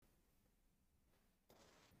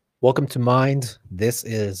Welcome to Mind. This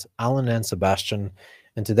is Alan and Sebastian,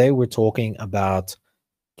 and today we're talking about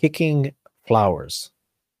kicking flowers.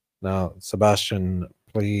 Now, Sebastian,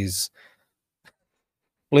 please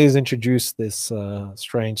introduce this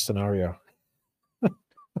strange scenario.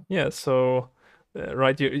 Yeah, so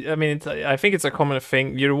right, I mean, I think it's a common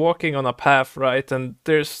thing. You're walking on a path, right, and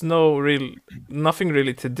there's nothing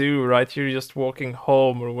really to do, right? You're just walking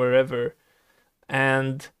home or wherever,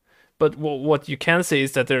 and but what you can see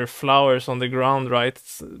is that there are flowers on the ground, right?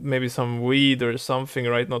 Maybe some weed or something,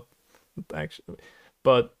 right? Not actually,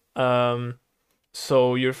 but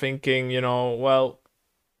so you're thinking, well,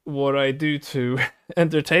 what I do to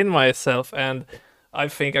entertain myself, and I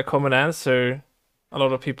think a common answer a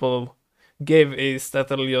lot of people give is that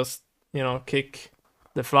they'll just kick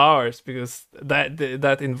the flowers because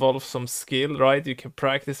that involves some skill, right? You can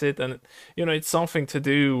practice it, and it's something to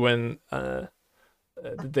do when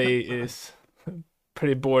the day is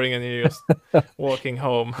pretty boring and you're just walking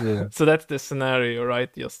home. Yeah, So that's the scenario,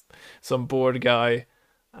 right? Just some bored guy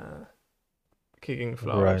uh, kicking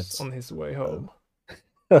flowers right. on his way Uh, home.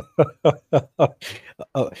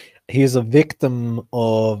 uh, he's a victim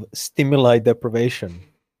of stimuli deprivation.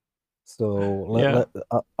 So Yeah.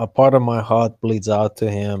 a part of my heart bleeds out to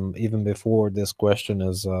him even before this question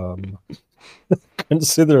is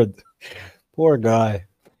considered. Poor guy.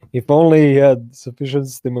 If only he had sufficient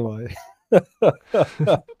stimuli.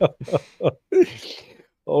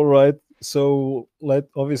 All right. So let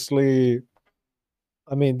obviously,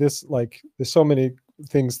 I mean, this like there's so many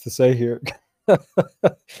things to say here.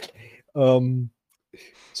 um.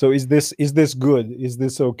 So is this good? Is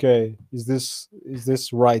this okay? Is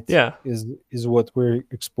this right? Yeah. Is what we're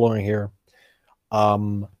exploring here.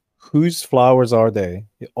 Um, whose flowers are they?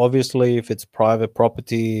 Obviously, if it's private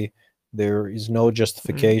property, there is no Mm.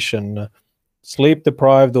 justification, sleep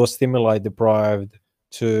deprived or stimuli deprived,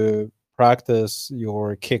 to practice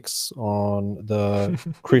your kicks on the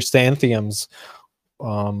chrysanthemums.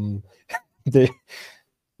 Um, they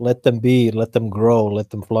let them be, let them grow, let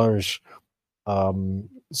them flourish.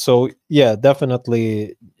 So yeah,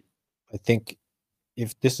 definitely, I think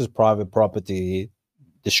if this is private property,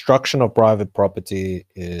 destruction of private property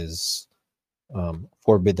is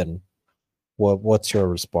forbidden. What's your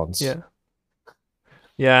response? Yeah.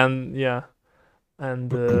 And yeah,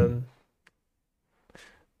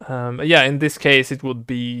 in this case, it would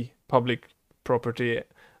be public property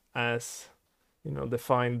as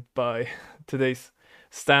defined by today's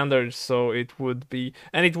standards. So it would be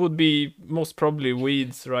most probably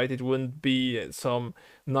weeds, right? It wouldn't be some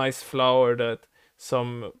nice flower that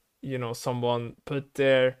someone put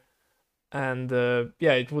there, and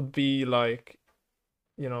yeah, it would be like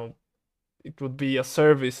you know, it would be a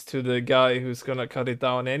service to the guy who's gonna cut it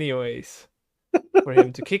down anyways for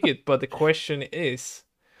him to kick it. But the question is,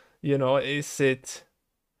 is it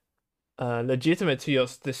legitimate to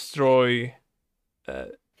just destroy uh,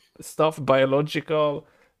 stuff, biological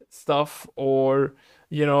stuff, or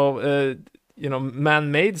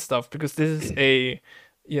man-made stuff? Because this is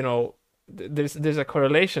you know, there's a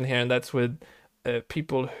correlation here, and that's with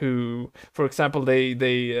people who, for example, they're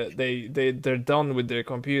done with their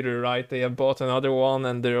computer, right? They have bought another one,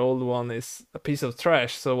 and their old one is a piece of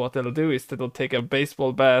trash. So what they'll do is they'll take a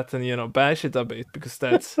baseball bat and bash it a bit because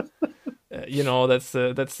that's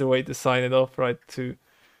the way to sign it off, right, to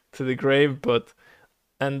the grave. But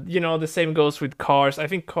and the same goes with cars. I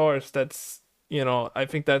think cars, I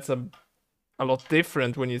think that's a lot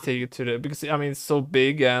different when you take it to the, because I mean it's so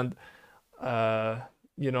big, and uh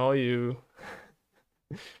you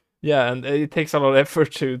yeah, and it takes a lot of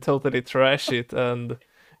effort to totally trash it, and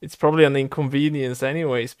it's probably an inconvenience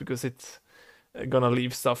anyways because it's gonna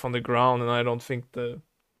leave stuff on the ground, and I don't think the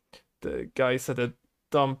guys at the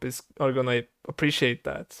dump is are gonna appreciate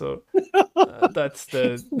that. So that's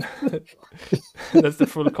the that's the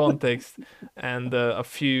full context, and a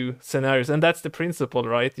few scenarios, and that's the principle,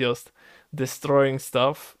 right? Just destroying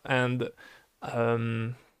stuff, and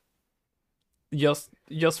um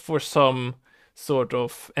just for some sort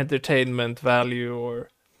of entertainment value or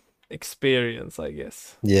experience, I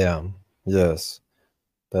guess. Yeah, yes,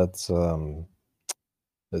 that's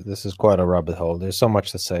this is quite a rabbit hole. There's so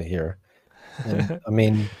much to say here, and I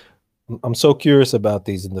mean, I'm so curious about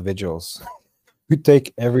these individuals who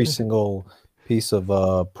take every single piece of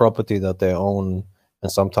property that they own,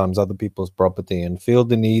 and sometimes other people's property, and feel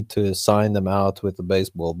the need to sign them out with a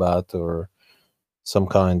baseball bat or some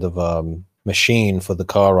kind of machine for the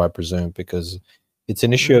car, I presume, because it's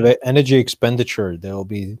an issue of Mm. energy expenditure. They'll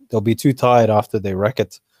be too tired after they wreck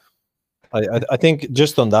it. I think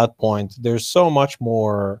just on that point, there's so much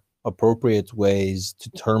more appropriate ways to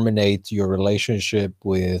terminate your relationship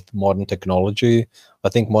with modern technology. I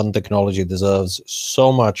think modern technology deserves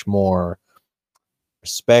so much more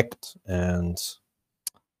respect, and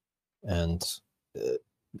uh,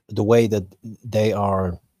 the way that they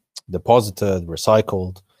are deposited,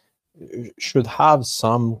 recycled, should have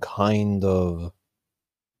some kind of,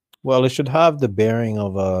 well, it should have the bearing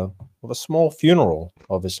of a small funeral.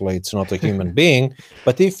 Obviously, it's not a human being,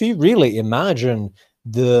 but if you really imagine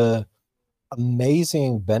the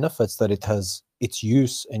amazing benefits that it has, its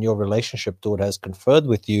use and your relationship to it has conferred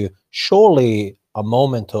with you, surely a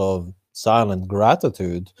moment of silent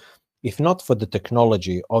gratitude, if not for the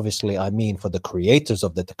technology, obviously, I mean for the creators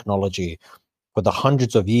of the technology, for the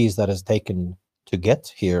hundreds of years that has taken to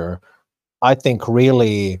get here. I think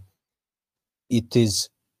really it is.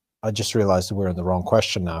 I just realized we're in the wrong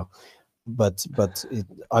question now, but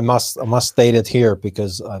I must state it here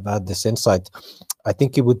because I've had this insight. I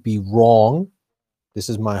think it would be wrong. This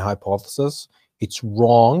is my hypothesis. It's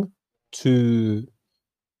wrong to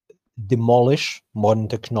demolish modern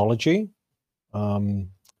technology. Um,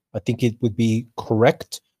 I think it would be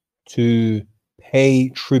correct to pay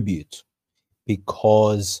tribute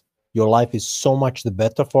because your life is so much the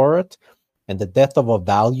better for it, and the death of a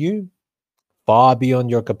value far beyond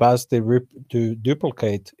your capacity to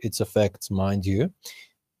duplicate its effects, mind you,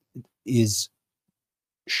 is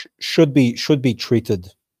should be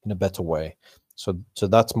treated in a better way. So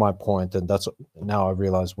that's my point, and that's, now I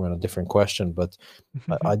realize we're in a different question, but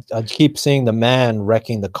I keep seeing the man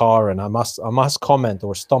wrecking the car, and I must comment,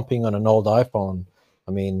 or stomping on an old iPhone.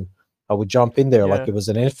 I mean, I would jump in there like Yeah. it was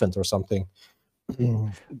an infant or something.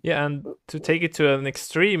 Yeah, and to take it to an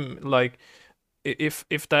extreme, like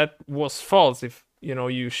if that was false, if you know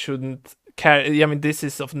you shouldn't carry, I mean, this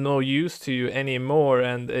is of no use to you anymore,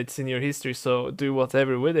 and it's in your history, so do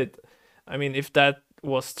whatever with it. I mean, if that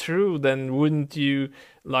was true, then wouldn't you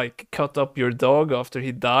like cut up your dog after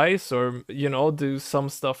he dies, or do some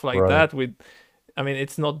stuff like Right. that with? I mean,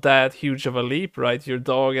 it's not that huge of a leap, right? Your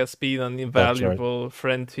dog has been an That's right. invaluable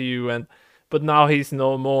friend to you, and but now he's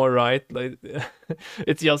no more, right? Like,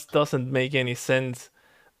 it just doesn't make any sense.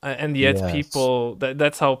 And yet Yes. people,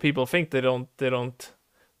 that's how people think. They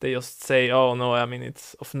just say, oh no, I mean,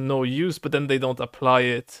 it's of no use, but then they don't apply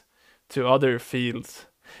it to other fields.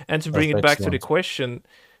 And to bring That's it back to the excellent.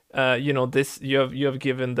 question, this you have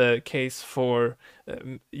given the case for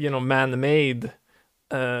man-made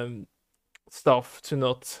um, stuff to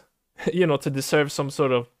not to deserve some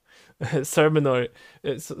sort of sermon, or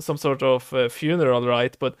some sort of funeral,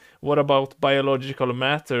 right? But what about biological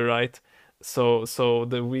matter, right? So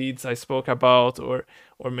the weeds I spoke about, or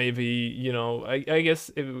maybe I guess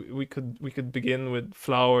we could begin with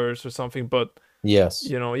flowers or something, but Yes.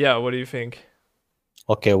 yeah, what do you think?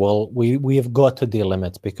 Okay, well, we have got to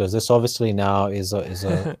delimit because this obviously now is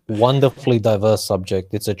a wonderfully diverse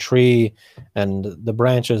subject. It's a tree, and the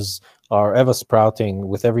branches are ever sprouting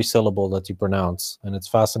with every syllable that you pronounce, and it's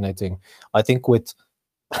fascinating. I think with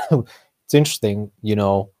it's interesting,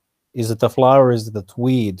 is it the flower, is it the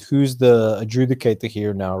weed? Who's the adjudicator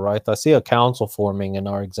here now, right? I see a council forming in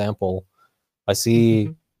our example. I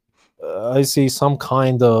see I see some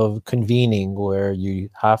kind of convening where you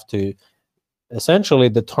have to essentially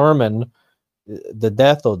determine the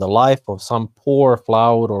death or the life of some poor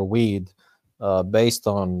flower or weed based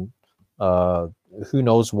on uh, who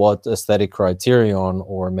knows what aesthetic criterion,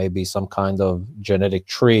 or maybe some kind of genetic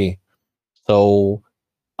tree. So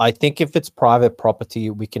I think if it's private property,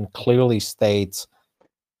 we can clearly state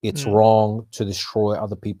it's Hmm. wrong to destroy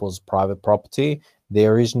other people's private property.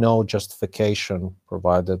 There is no justification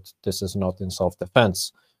provided this is not in self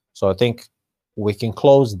defense. So I think we can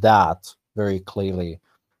close that very clearly,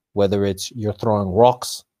 whether it's you're throwing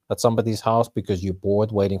rocks at somebody's house because you're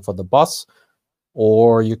bored waiting for the bus,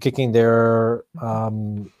 or you're kicking their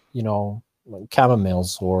like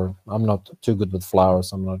chamomiles, or I'm not too good with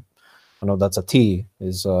flowers. I'm not. I know that's a tea.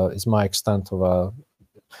 Is my extent of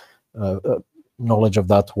knowledge of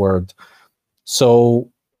that word. So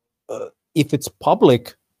if it's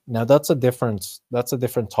public, now that's a different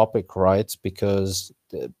topic, right? Because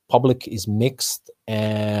the public is mixed,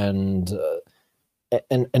 and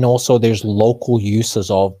also there's local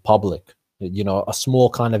uses of public. A small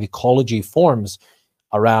kind of ecology forms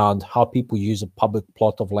around how people use a public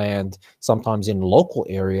plot of land, sometimes in local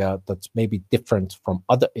area that's maybe different from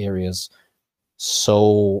other areas.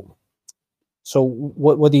 So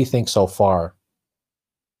what do you think so far?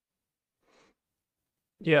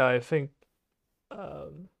 Yeah, I think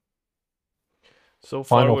um, so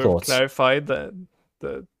far Final we've thoughts. clarified that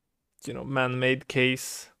the man-made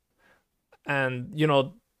case, and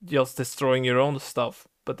just destroying your own stuff.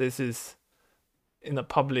 but this is in a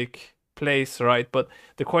public place, right? But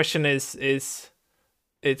the question is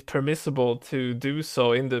it permissible to do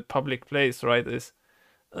so in the public place, right?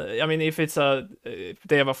 I mean, if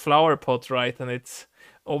they have a flower pot, right, and it's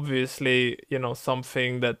obviously,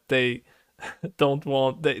 something that they don't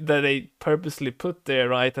want, that they purposely put there,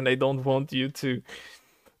 right, and they don't want you to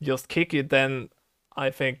just kick it, then I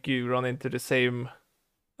think you run into the same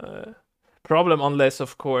problem, unless,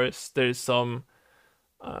 of course, there's some,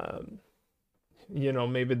 um,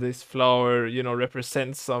 maybe this flower,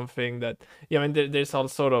 represents something that, yeah, I mean, there's all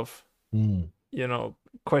sort of, Mm.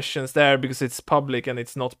 questions there because it's public and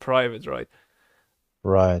it's not private, right?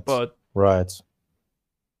 Right. But Right.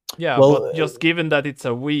 yeah, Well, but just given that it's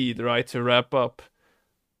a weed, right, to wrap up,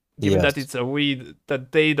 given that yes. it's a weed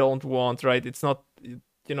that they don't want, right? It's not,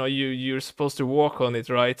 you're supposed to walk on it,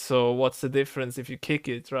 right? So what's the difference if you kick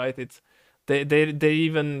it, right? It's they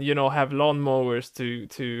even, have lawnmowers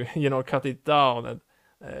to cut it down, and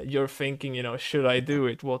you're thinking, should I do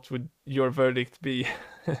it? What would your verdict be?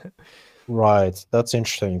 Right. That's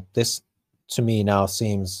interesting. This to me now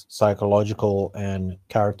seems psychological and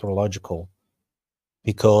characterological,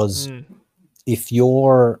 because Mm, if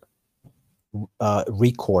your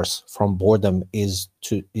recourse from boredom is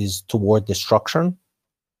toward destruction,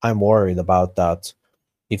 I'm worried about that.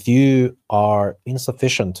 If you are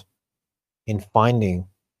insufficient in finding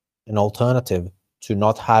an alternative to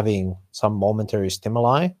not having some momentary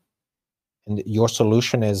stimuli, and your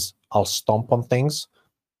solution is I'll stomp on things,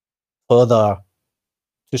 further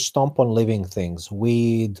to stomp on living things,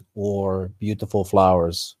 weed or beautiful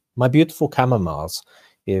flowers. My beautiful chamomiles.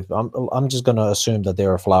 If I'm just gonna assume that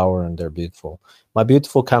they're a flower and they're beautiful. My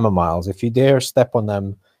beautiful chamomiles. If you dare step on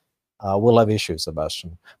them, we'll have issues,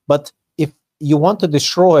 Sebastian. But if you want to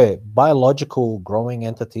destroy biological growing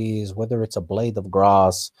entities, whether it's a blade of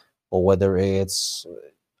grass or whether it's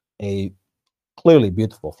a clearly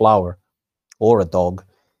beautiful flower or a dog,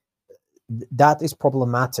 that is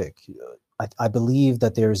problematic. I believe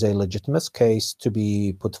that there is a legitimate case to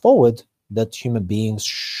be put forward that human beings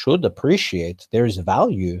should appreciate. There is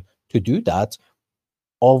value to do that,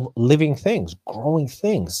 of living things, growing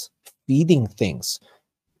things, feeding things.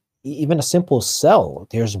 Even a simple cell,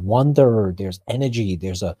 there's wonder, there's energy,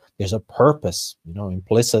 there's a purpose,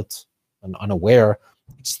 implicit and unaware.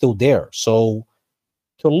 It's still there. So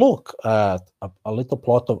to look at a little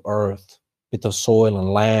plot of earth, bit of soil and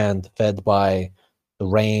land fed by the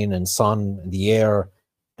rain and sun and the air,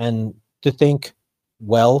 and to think,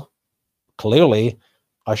 well, clearly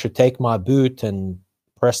I should take my boot and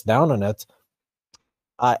press down on it.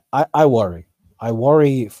 I worry. I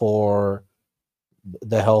worry for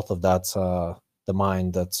the health of that, the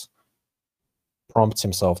mind that prompts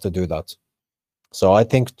himself to do that. So I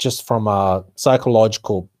think, just from a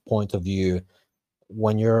psychological point of view,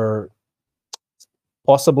 when you're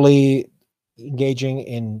possibly engaging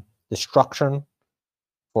in destruction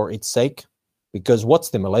for its sake, because what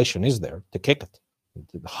stimulation is there to kick it?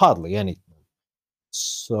 Hardly any.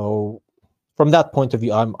 So from that point of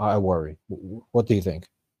view, I worry. What do you think?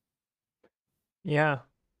 yeah.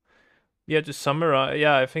 Yeah, to summarize,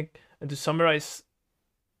 I think, and to summarize,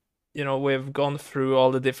 we've gone through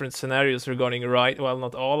all the different scenarios regarding right. Well,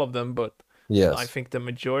 not all of them, but I Yes. think the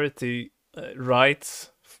majority,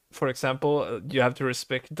 rights, for example, you have to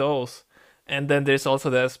respect those. And then there's also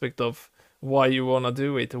the aspect of why you want to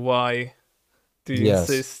do it. Why do you Yes.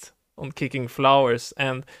 insist on kicking flowers?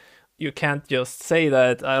 And you can't just say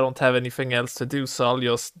that I don't have anything else to do, so I'll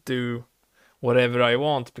just do whatever I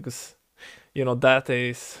want, because, that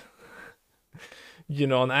is,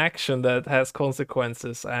 an action that has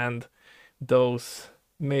consequences, and those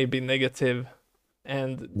may be negative.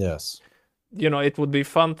 And Yes. it would be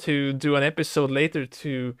fun to do an episode later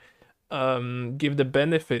to give the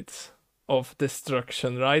benefits of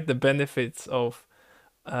destruction, right? The benefits of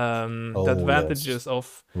the Oh, yes. advantages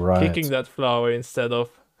of kicking Right. that flower instead of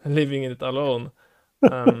leaving it alone.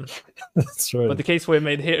 um, That's but right. the case we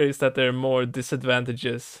made here is that there are more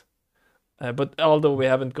disadvantages, but although we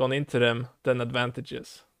haven't gone into them, than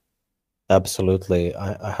advantages. Absolutely.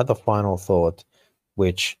 I had a final thought,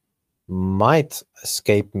 which might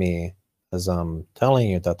escape me as I'm telling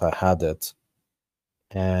you that I had it,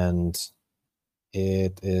 and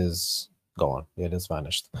it is gone. It is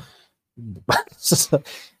vanished.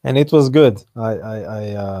 And it was good.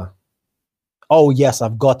 Oh, yes,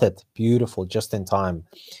 I've got it. Beautiful, just in time.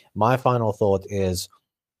 My final thought is,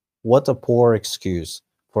 what a poor excuse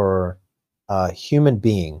for a human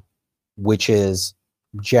being, which is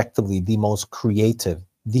objectively the most creative,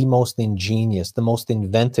 the most ingenious, the most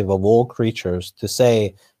inventive of all creatures, to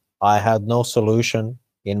say, I had no solution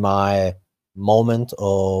in my moment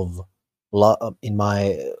of in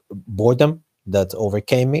my boredom that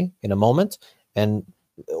overcame me in a moment, and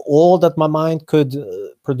all that my mind could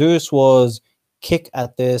produce was kick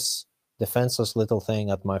at this defenseless little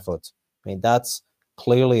thing at my foot. I mean, that's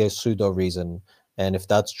clearly a pseudo reason. And if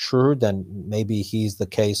that's true, then maybe he's the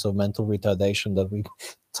case of mental retardation that we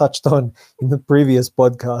touched on in the previous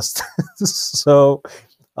podcast. So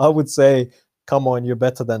I would say, come on, you're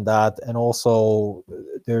better than that. And also,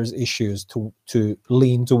 there's issues to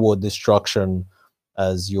lean toward destruction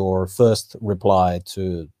as your first reply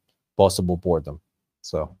to possible boredom.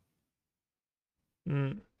 So,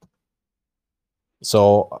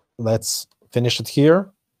 so let's finish it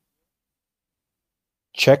here.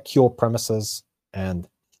 Check your premises and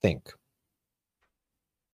think.